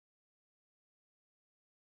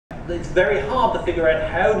it's very hard to figure out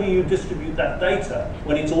how do you distribute that data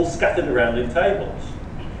when it's all scattered around in tables.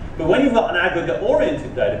 But when you've got an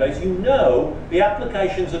aggregate-oriented database, you know the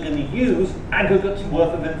applications are going to use aggregates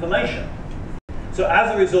worth of information. So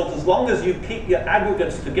as a result, as long as you keep your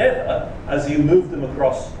aggregates together, as you move them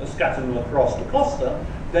across, scatter them across the cluster,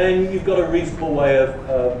 then you've got a reasonable way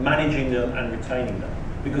of managing them and retaining them,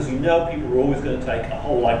 because you know people are always going to take a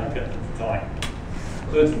whole aggregate at a time.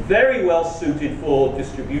 So it's very well suited for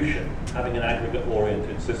distribution, having an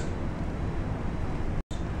aggregate-oriented system.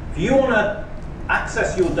 If you want to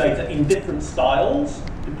access your data in different styles,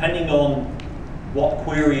 depending on what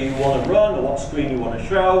query you want to run or what screen you want to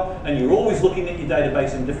show, and you're always looking at your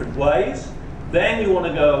database in different ways, then you want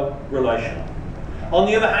to go relational. On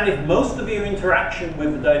the other hand, if most of your interaction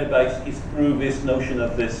with the database is through this notion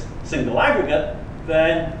of this single aggregate,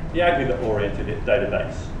 then the aggregate-oriented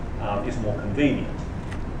database is more convenient.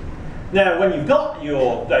 Now, when you've got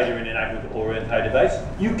your data in an aggregate-oriented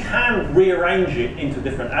database, you can rearrange it into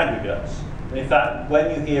different aggregates. And in fact,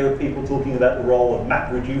 when you hear people talking about the role of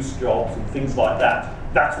map-reduce jobs and things like that,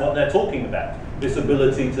 that's what they're talking about, this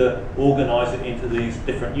ability to organize it into these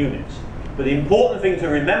different units. But the important thing to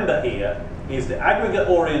remember here is the aggregate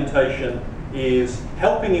orientation is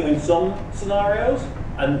helping you in some scenarios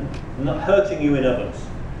and not hurting you in others.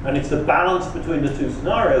 And it's the balance between the two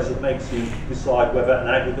scenarios that makes you decide whether an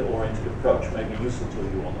aggregate-oriented approach may be useful to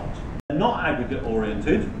you or not. They're not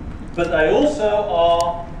aggregate-oriented, but they also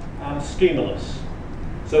are schemaless.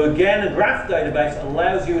 So again, a graph database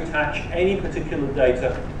allows you to attach any particular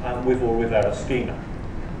data with or without a schema.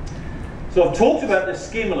 So I've talked about this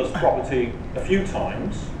schemaless property a few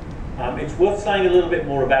times. It's worth saying a little bit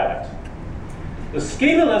more about it. The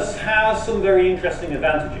schemaless has some very interesting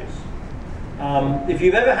advantages. If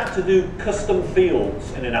you've ever had to do custom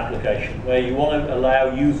fields in an application where you want to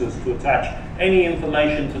allow users to attach any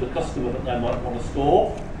information to the customer that they might want to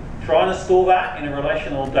store, trying to store that in a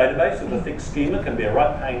relational database with a fixed schema can be a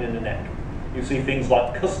right pain in the neck. You see things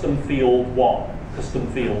like custom field 1,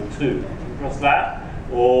 custom field 2, across that,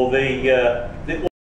 or the